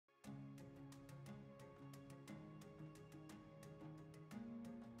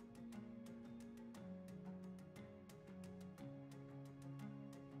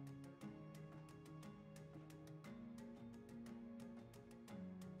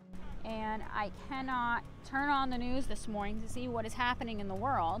and I cannot turn on the news this morning to see what is happening in the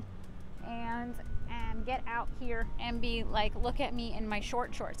world and get out here and be like, look at me in my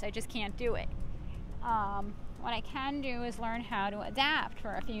shorts. I just can't do it. What I can do is learn how to adapt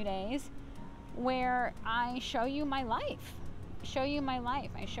for a few days where I show you my life.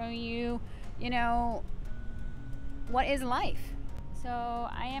 I show you, what is life. So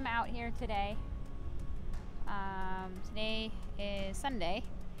I am out here today. Today is Sunday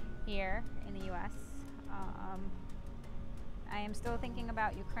here in the US. I am still thinking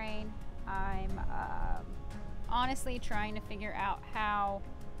about Ukraine. I'm honestly trying to figure out how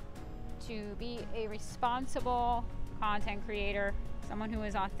to be a responsible content creator, someone who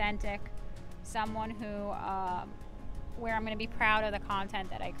is authentic, someone who where I'm going to be proud of the content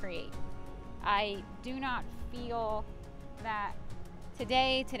that I create. I do not feel that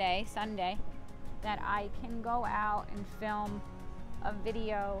today, Sunday, that I can go out and film a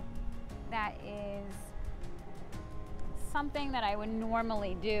video that is something that I would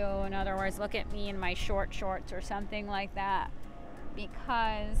normally do. In other words, look at me in my shorts or something like that,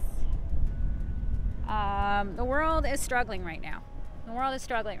 because the world is struggling right now.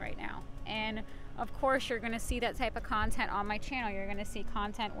 And of course, you're going to see that type of content on my channel. You're going to see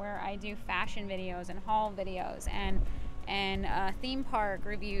content where I do fashion videos and haul videos and theme park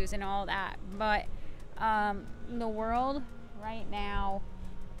reviews and all that. But the world right now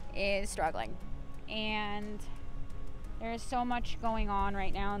is struggling, and there's so much going on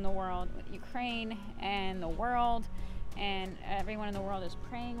right now in the world with Ukraine and the world, and everyone in the world is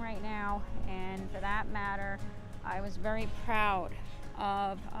praying right now. And for that matter, I was very proud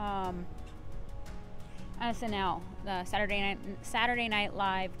of SNL, the Saturday Night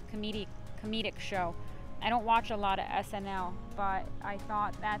Live comedic show. I don't watch a lot of SNL, but I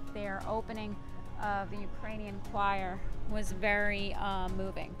thought that their opening of the Ukrainian choir was very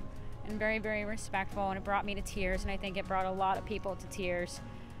moving and very, very respectful, and it brought me to tears, and I think it brought a lot of people to tears,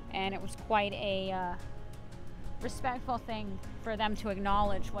 and it was quite a respectful thing for them to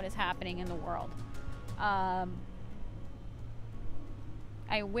acknowledge what is happening in the world.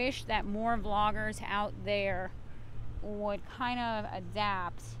 I wish that more vloggers out there would kind of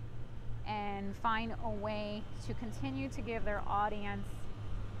adapt and find a way to continue to give their audience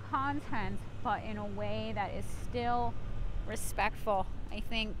content, but in a way that is still respectful, I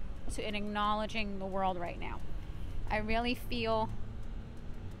think, in acknowledging the world right now. I really feel,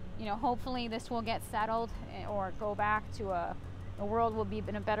 hopefully this will get settled or go back to the world will be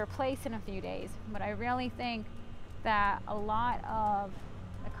in a better place in a few days. But I really think that a lot of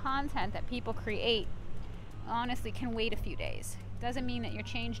the content that people create honestly can wait a few days. Doesn't mean that you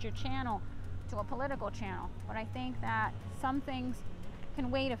changed your channel to a political channel, but I think that some things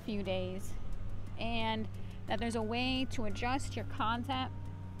can wait a few days, and that there's a way to adjust your content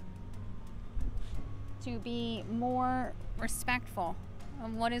to be more respectful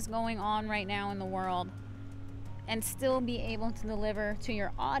of what is going on right now in the world, and still be able to deliver to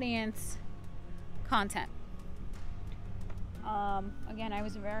your audience content. Again, I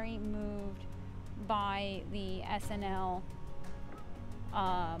was very moved by the SNL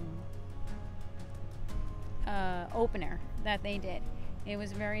opener that they did. It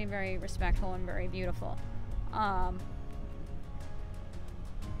was very, very respectful and very beautiful.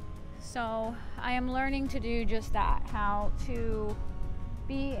 So I am learning to do just that, how to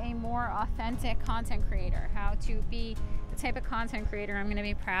be a more authentic content creator, how to be the type of content creator I'm going to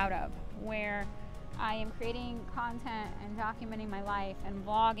be proud of, where I am creating content and documenting my life and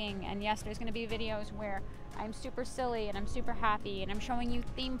vlogging. And yes, there's going to be videos where I'm super silly and I'm super happy and I'm showing you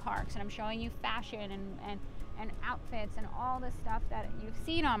theme parks and I'm showing you fashion and outfits and all the stuff that you've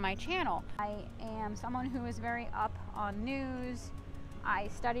seen on my channel. I am someone who is very up on news. I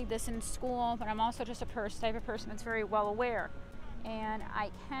studied this in school, but I'm also just a type of person that's very well aware. And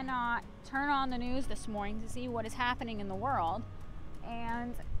I cannot turn on the news this morning to see what is happening in the world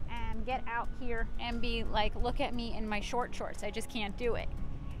and get out here and be like, look at me in my shorts. I just can't do it.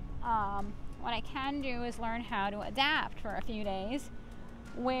 What I can do is learn how to adapt for a few days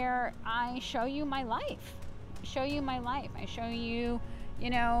where I show you my life. I show you,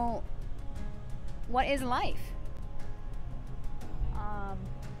 what is life.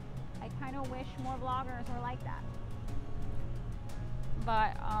 I kind of wish more vloggers were like that.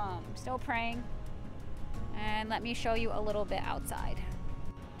 But still praying. And let me show you a little bit outside.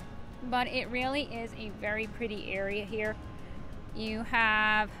 But it really is a very pretty area here. You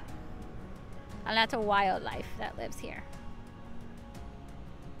have a lot of wildlife that lives here.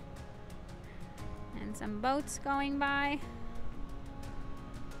 And some boats going by.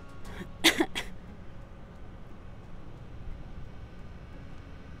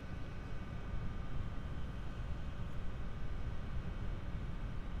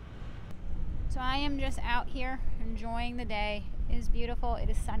 So I am just out here enjoying the day. It is beautiful.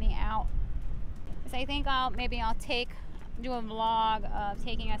 It is sunny out. So I think I'll do a vlog of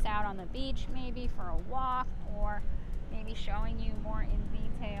taking us out on the beach, maybe for a walk, or maybe showing you more in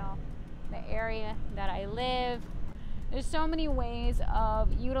detail the area that I live. There's so many ways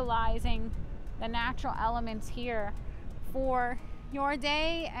of utilizing the natural elements here for your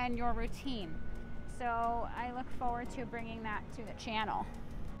day and your routine. So I look forward to bringing that to the channel.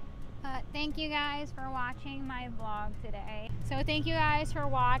 Thank you guys for watching my vlog today. So thank you guys for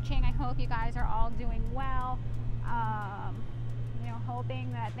watching. I hope you guys are all doing well.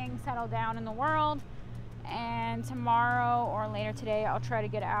 Hoping that things settle down in the world. And tomorrow or later today, I'll try to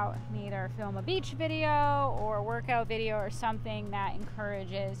get out and either film a beach video or a workout video or something that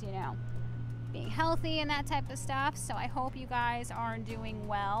encourages, being healthy and that type of stuff. So I hope you guys are doing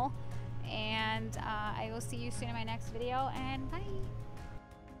well. And I will see you soon in my next video. And bye.